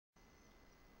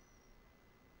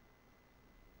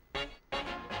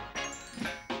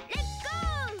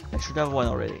should have won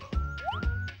already.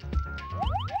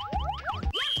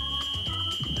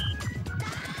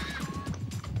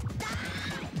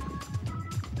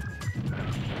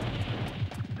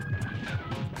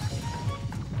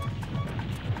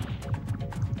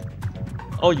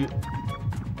 Oh, you...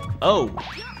 Oh!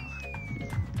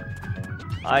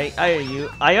 I hear you.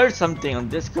 I heard something on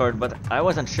Discord, but I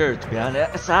wasn't sure, to be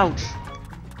honest. Ouch!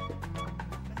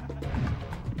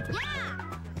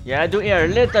 Yeah, I do hear a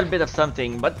little bit of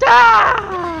something, but...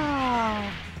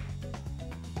 Ah!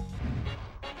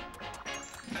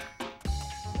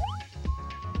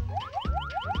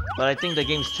 But I think the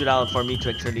game's too loud for me to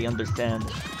actually understand.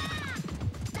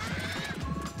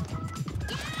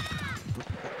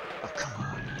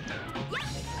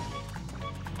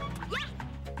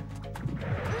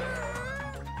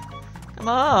 Come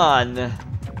on!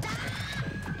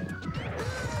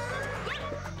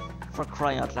 For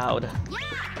crying out loud.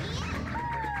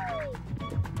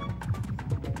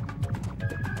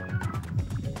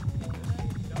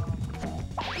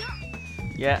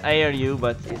 Yeah, I hear you,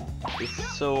 but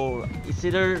it's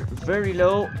either very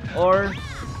low or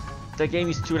the game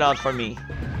is too loud for me.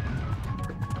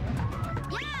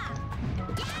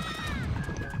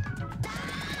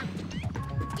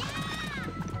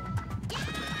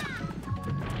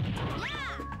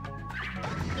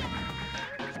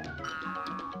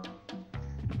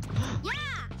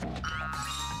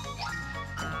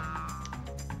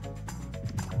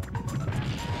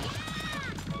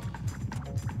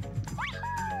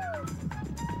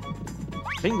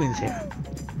 Penguins here.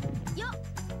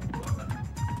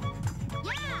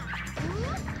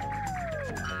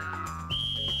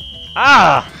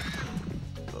 Ah!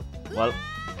 Well,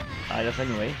 I guess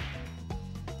anyway.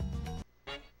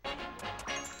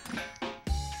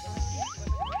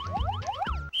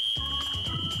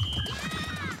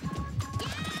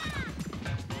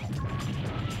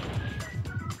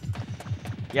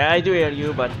 Yeah, I do hear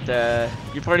you, but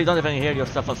you probably don't even hear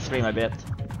yourself on stream, I bet.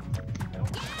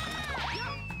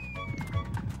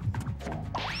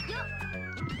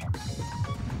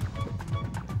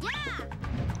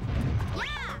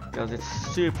 Because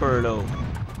it's super low.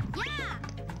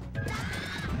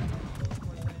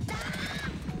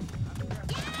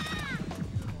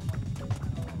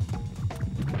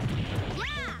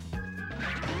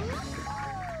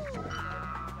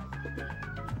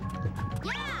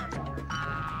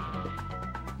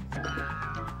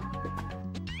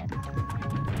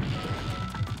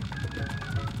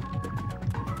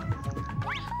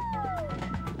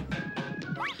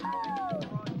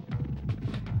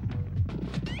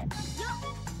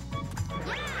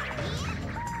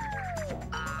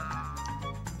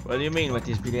 What do you mean with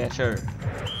this miniature?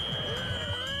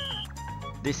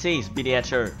 This is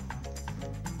miniature.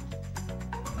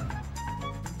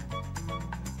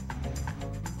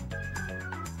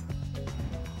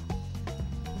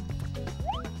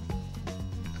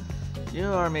 You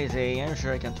are amazing. I'm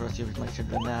sure I can trust you with my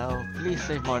children now. Please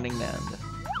save Morning Land.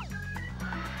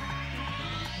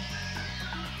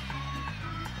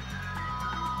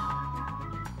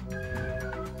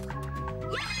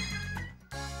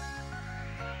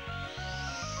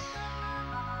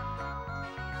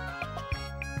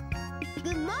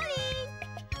 Good morning!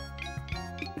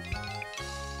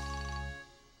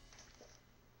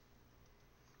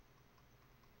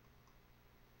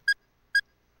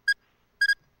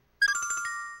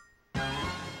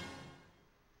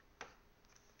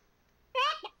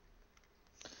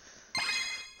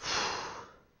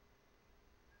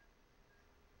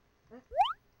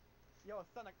 Yo,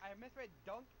 Sonic, I misread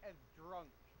dunk as drunk.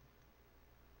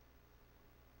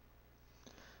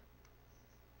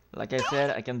 Like I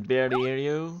said, I can barely hear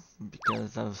you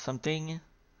because of something.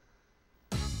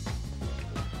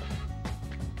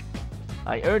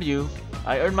 I heard you.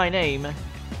 I heard my name.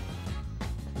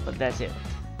 But that's it.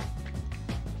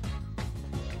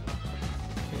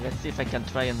 Okay, let's see if I can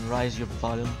try and raise your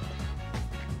volume.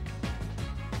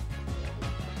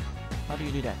 How do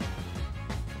you do that?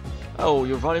 Oh,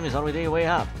 your volume is already way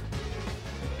up.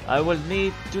 I will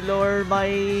need to lower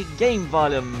my game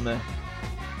volume,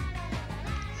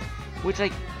 which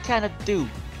I cannot do.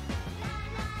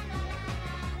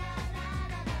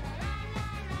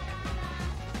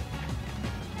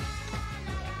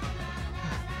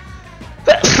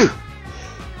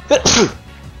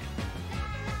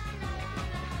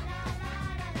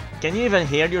 Can you even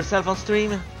hear yourself on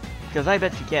stream? Because I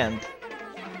bet you can't.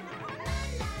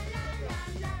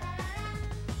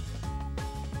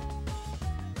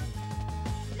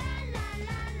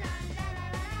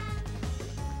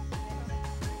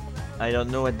 I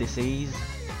don't know what this is.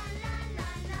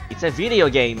 It's a video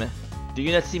game. Do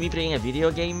you not see me playing a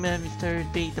video game,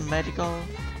 Mr. Pete the Magical?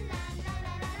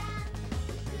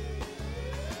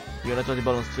 You're not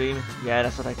audible on stream? Yeah,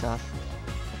 that's what I thought.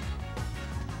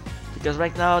 Because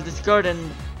right now Discord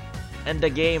and the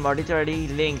game are literally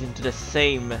linked into the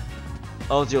same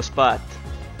audio spot.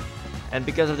 And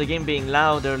because of the game being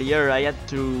loud earlier, I had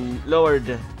to lower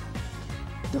the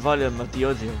volume of the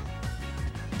audio.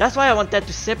 That's why I wanted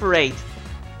to separate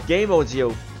game audio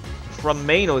from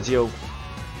main audio.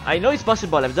 I know it's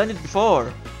possible, I've done it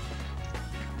before.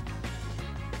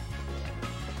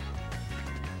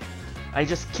 I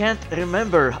just can't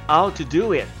remember how to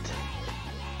do it.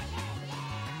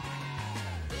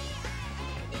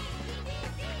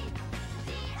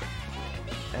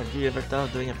 Have you ever thought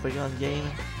of doing a Pokemon game?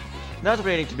 Not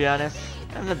really, to be honest.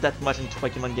 I'm not that much into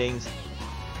Pokemon games.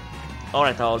 Or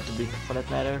at all, to be, for that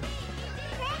matter.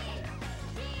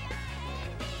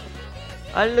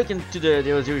 I'll look into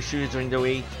the audio issues during the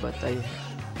week, but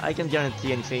I can't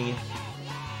guarantee anything.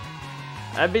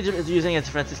 I'll be using a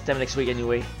different system next week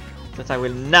anyway, since I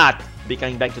will not be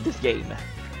coming back to this game.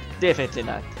 Definitely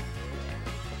not.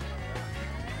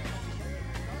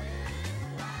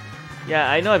 Yeah,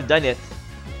 I know I've done it.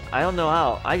 I don't know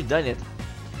how. I've done it.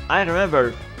 I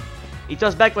remember. It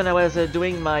was back when I was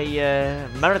doing my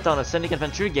marathon of Sonic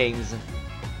Adventure games.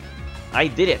 I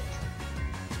did it.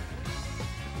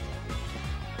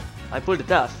 I pulled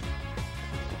it off.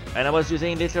 And I was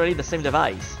using literally the same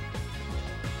device.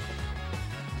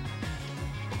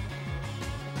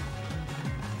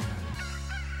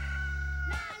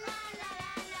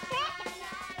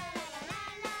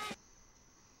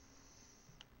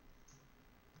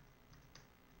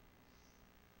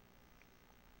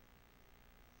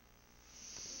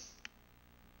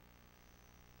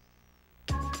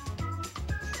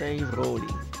 Save rolling.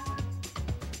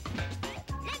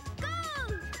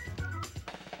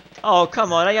 Oh,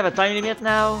 come on, I have a time limit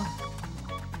now?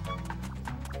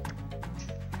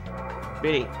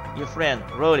 Billy, your friend,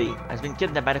 Rolly, has been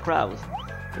kidnapped by the Crows.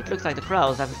 It looks like the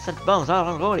Crows have sent bombs all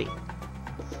around Rolly.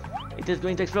 It is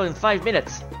going to explode in 5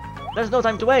 minutes. There's no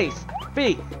time to waste.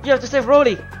 Billy, you have to save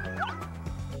Rolly.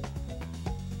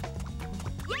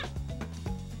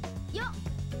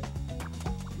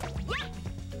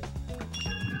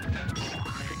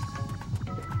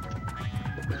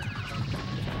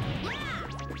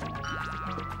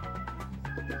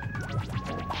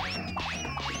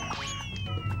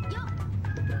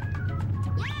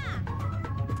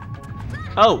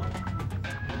 Oh!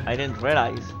 I didn't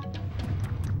realize.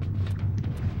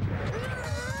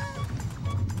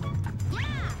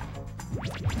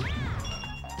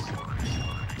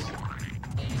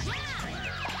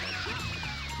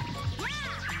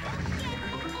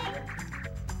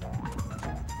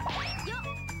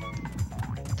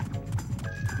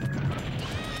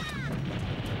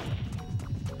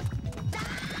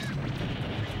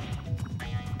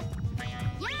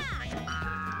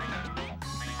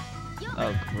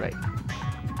 Oh, great.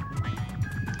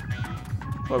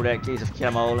 Probably a case of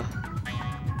camel.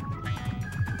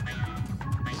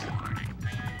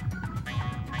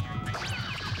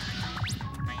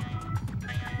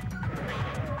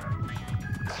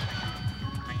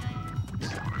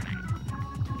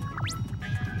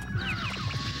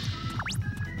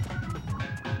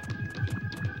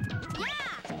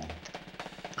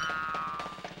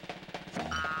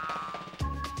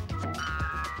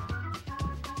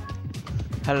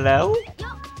 Hello?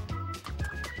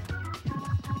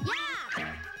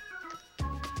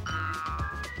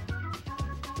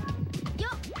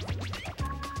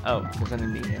 Oh, there's an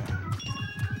enemy here.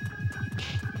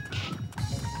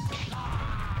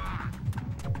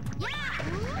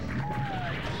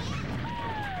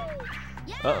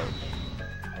 Uh-oh.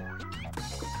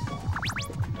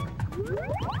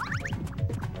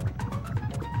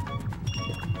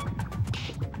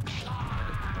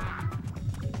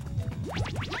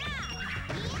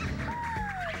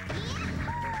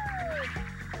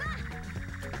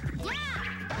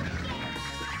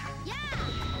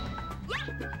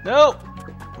 No!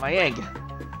 My egg!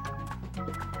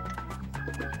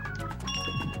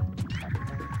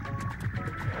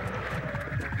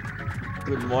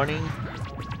 Good morning.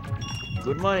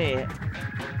 Good morning,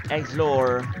 eggs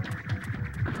lore.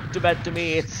 Too bad to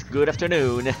me it's good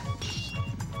afternoon.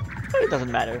 But it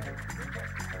doesn't matter.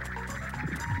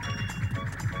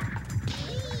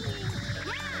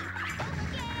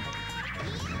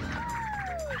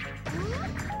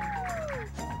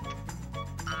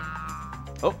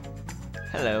 Oh,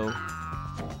 hello.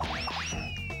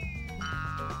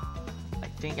 I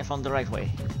think I found the right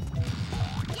way.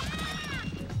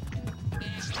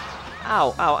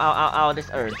 Ow, ow, ow, ow, ow, this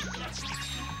urge.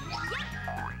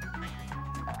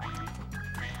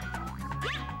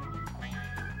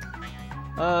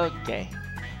 Okay.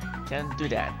 Can't do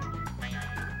that.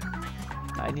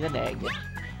 I need an egg.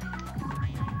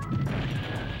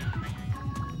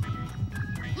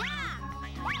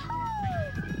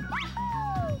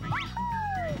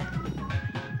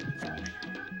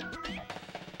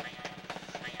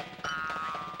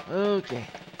 Okay.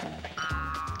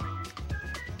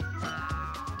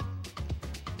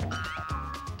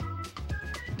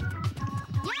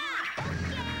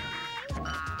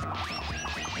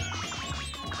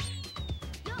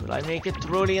 Will I make it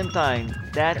truly in time?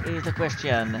 That is the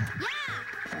question.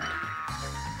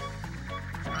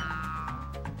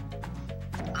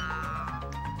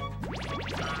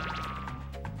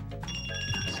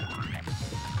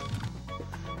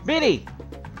 Billy!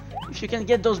 If you can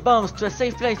get those bombs to a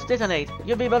safe place to detonate,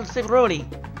 you'll be able to save Rolly.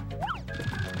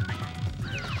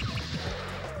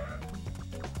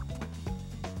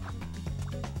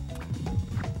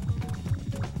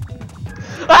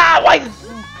 Ah!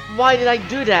 Why did I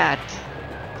do that?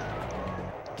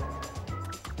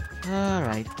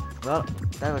 Alright. Well,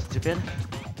 that was stupid.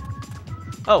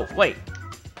 Oh, wait.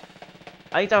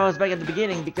 I thought I was back at the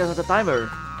beginning because of the timer.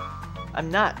 I'm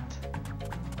not.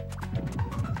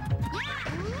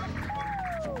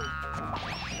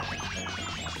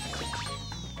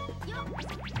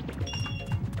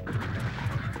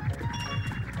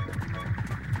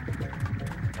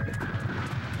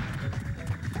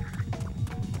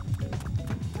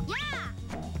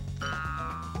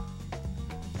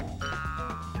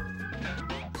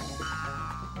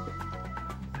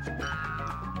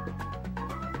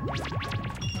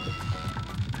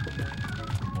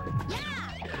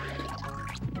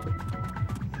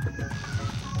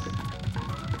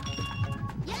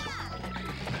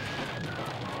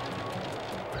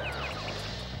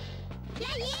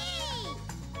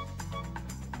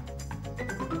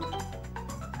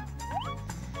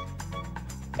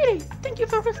 Hey, thank you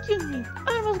for rescuing me.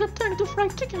 I almost got turned into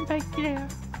fried chicken back there.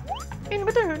 In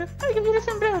return, I'll give you this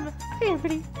emblem. Here,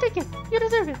 buddy, take it. You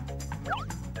deserve it.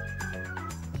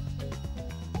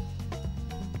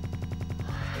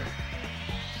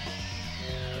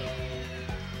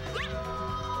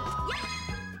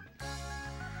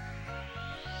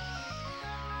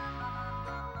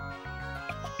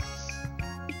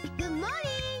 Good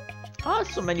morning. Ah,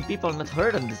 so many people have not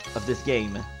heard of this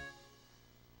game.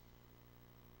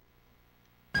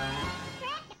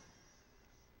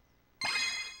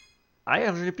 I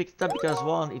actually picked it up because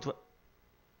one, it was...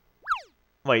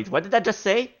 Wait, what did I just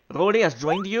say? Rolly has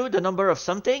joined you, the number of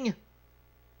something?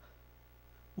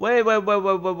 Wait.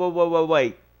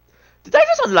 Did I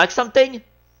just unlock something?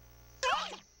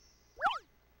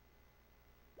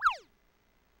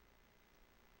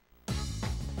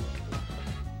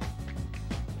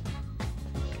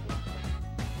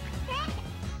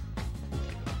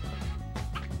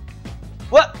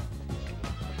 What?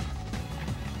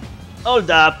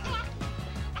 Hold up.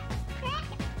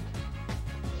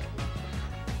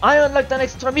 I unlocked an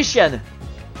extra mission!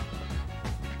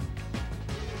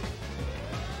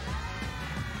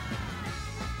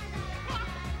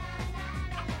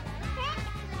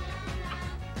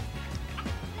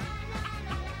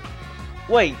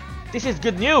 Wait, this is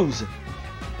good news!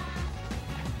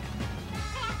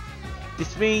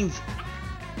 This means...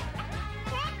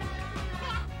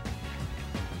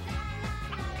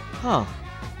 Huh.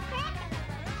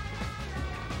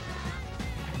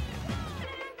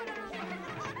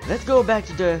 Let's go back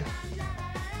to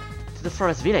the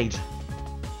forest village.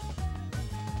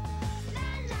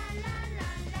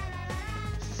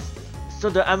 So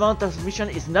the amount of mission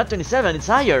is not 27, it's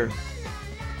higher.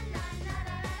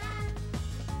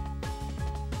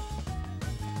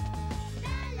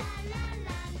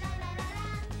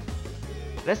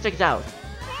 Let's check it out.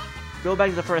 Go back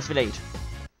to the forest village.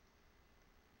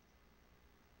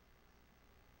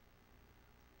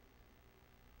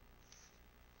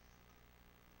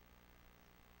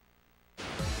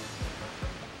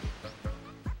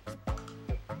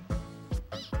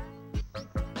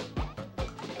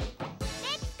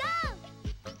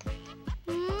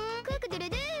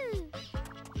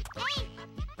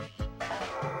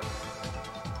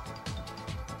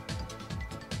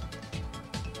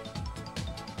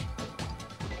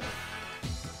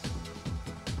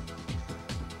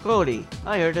 Cody,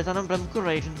 I heard there's an emblem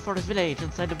courage in the forest village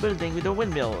inside the building with the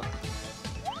windmill.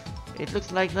 It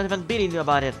looks like not even Billy knew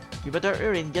about it. You better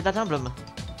hurry and get that emblem.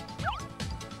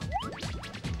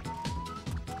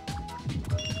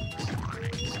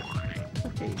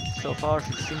 Okay, so far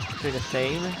she seems to be the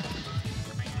same.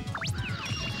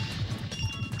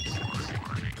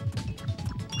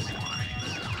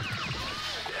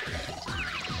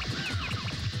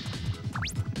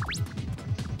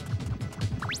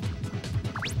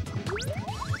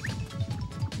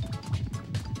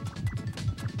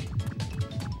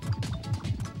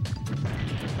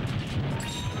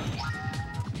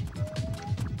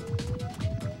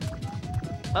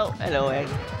 Oh, hello, egg.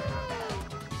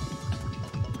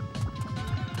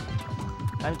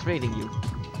 I'm trading you.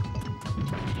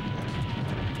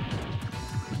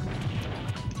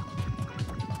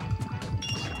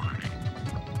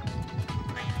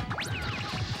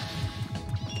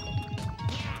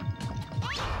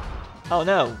 Oh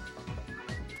no!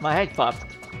 My head popped.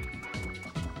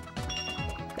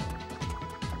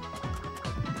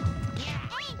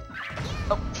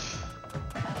 Oh.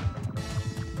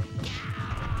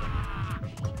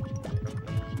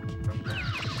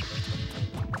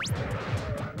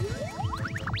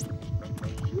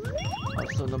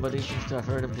 Also, nobody seems to have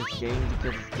heard of this game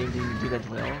because this game didn't do that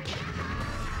well.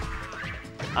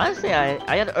 Honestly,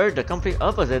 I had heard the complete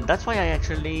opposite. That's why I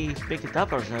actually picked it up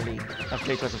personally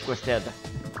after it was requested.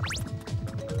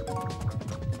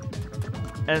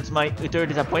 And it's my utter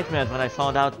disappointment when I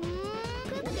found out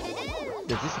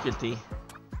the difficulty.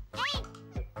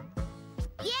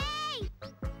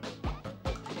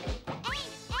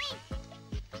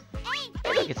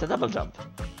 Hey, look, it's a double jump.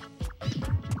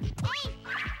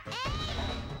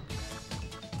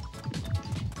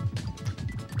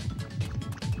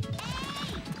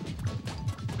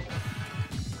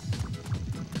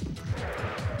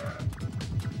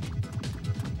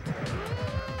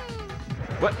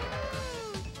 What?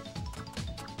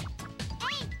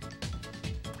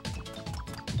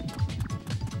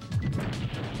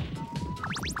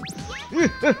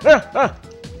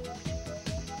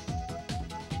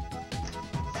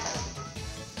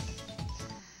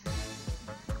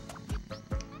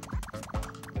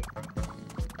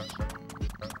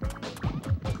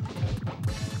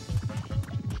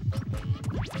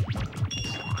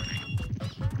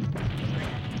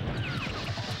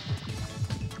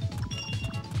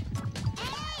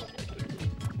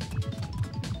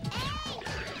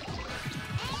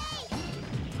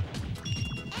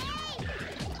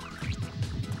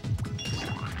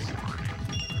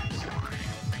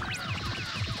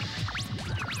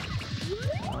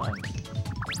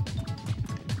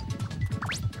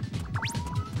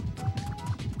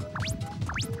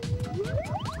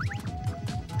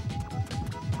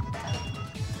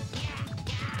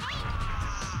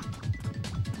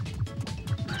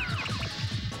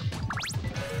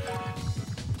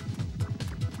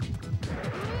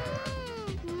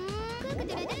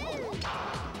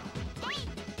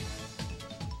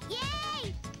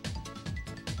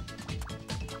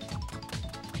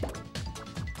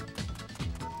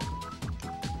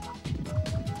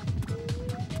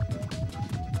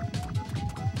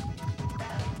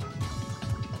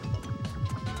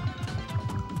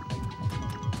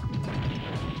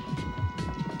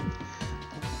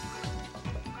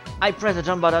 I pressed the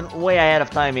jump button way ahead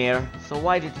of time here, so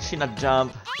why did she not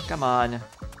jump? Come on.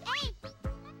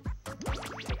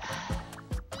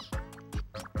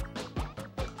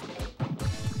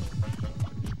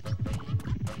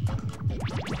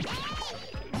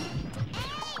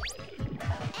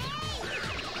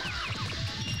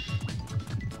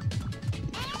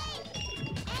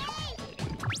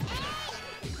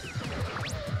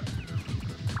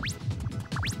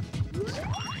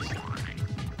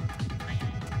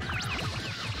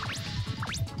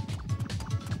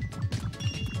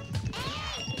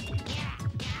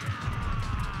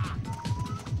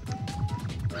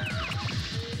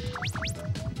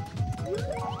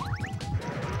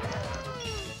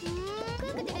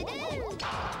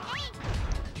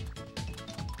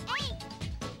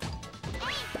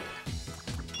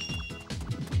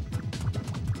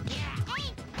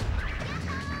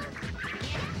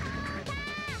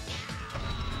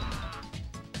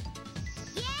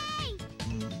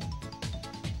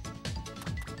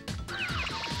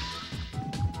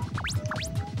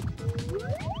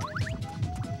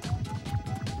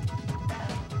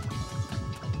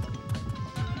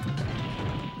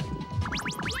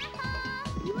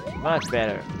 Much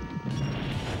better.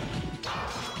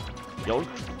 Yoink.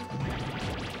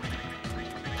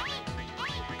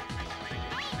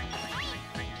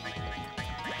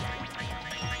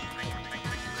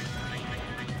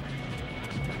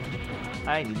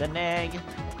 I need an egg.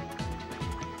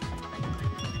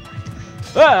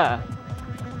 Ah!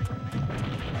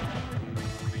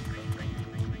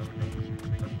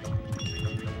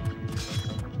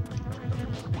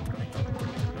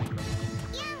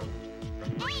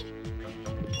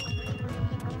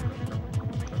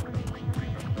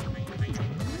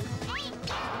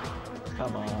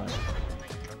 Come on.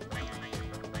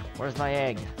 Where's my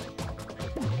egg?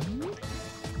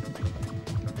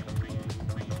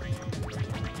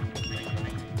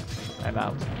 I'm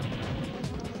out.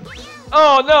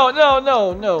 Oh no, no,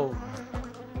 no, no.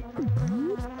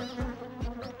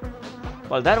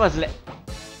 Well, that was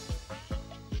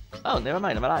Oh, never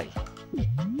mind, I'm alive.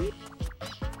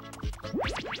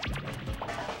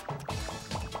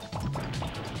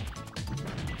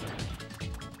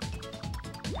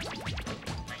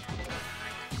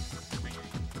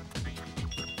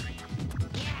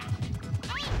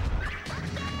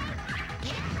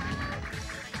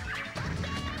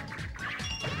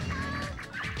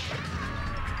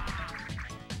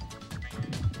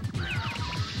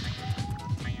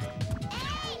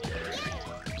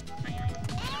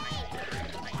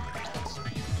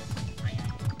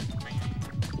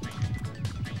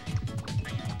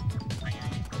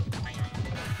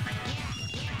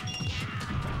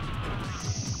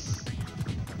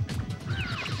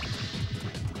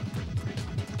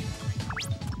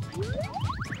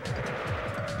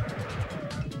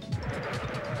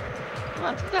 Come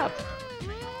on, pick it up.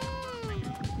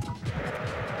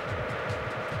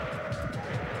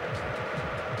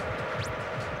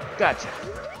 Gotcha.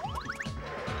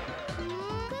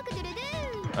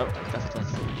 Oh, that's what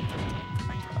that's.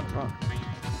 I was wrong.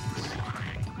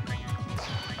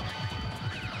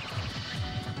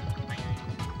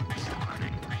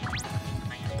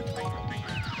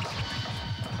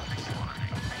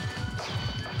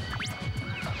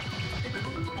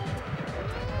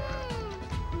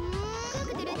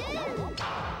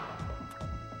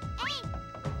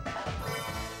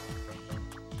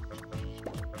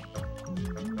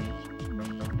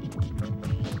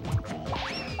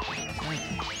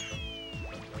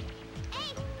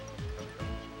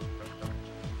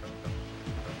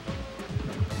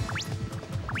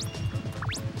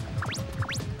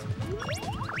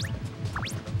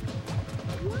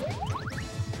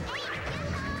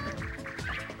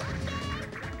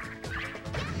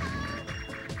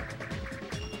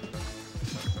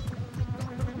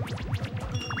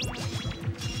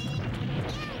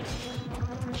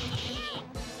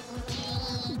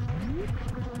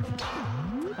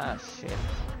 Ah, shit.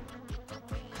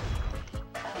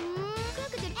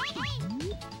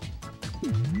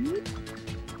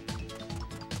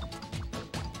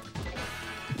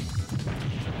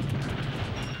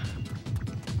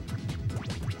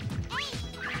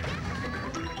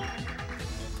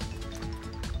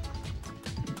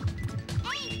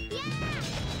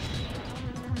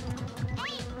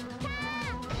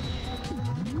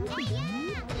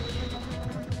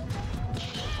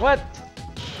 What?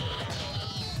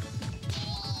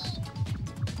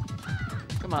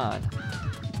 Come on.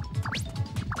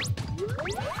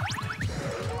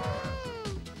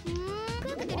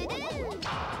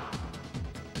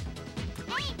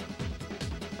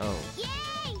 Oh.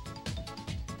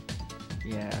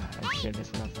 Yeah, I shared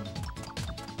this with them.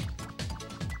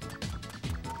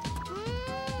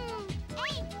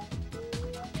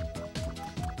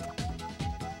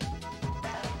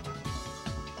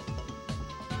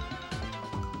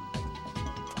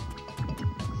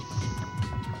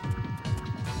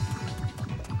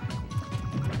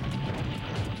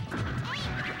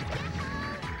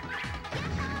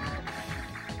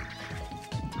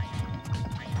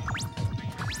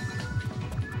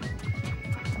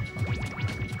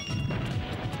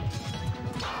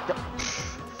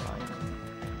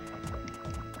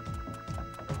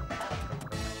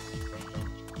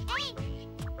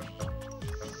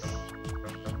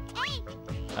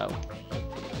 Oh.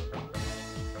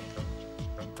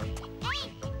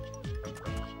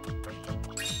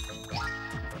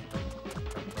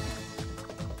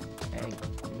 Egg.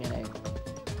 Give me an egg.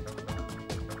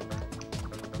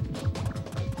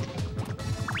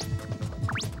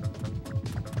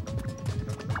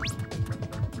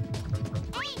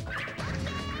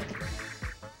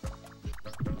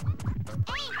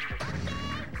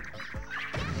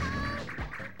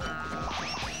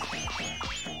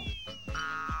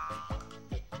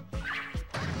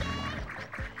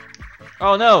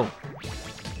 Oh no!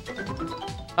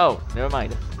 Oh, never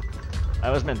mind. I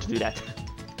was meant to do that.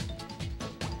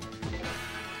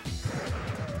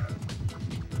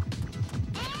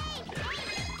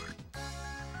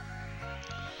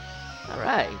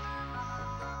 Alright.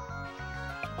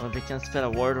 Well, if we can spell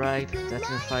a word right, that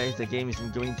signifies the game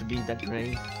isn't going to be that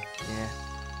great. Yeah.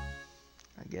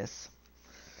 I guess.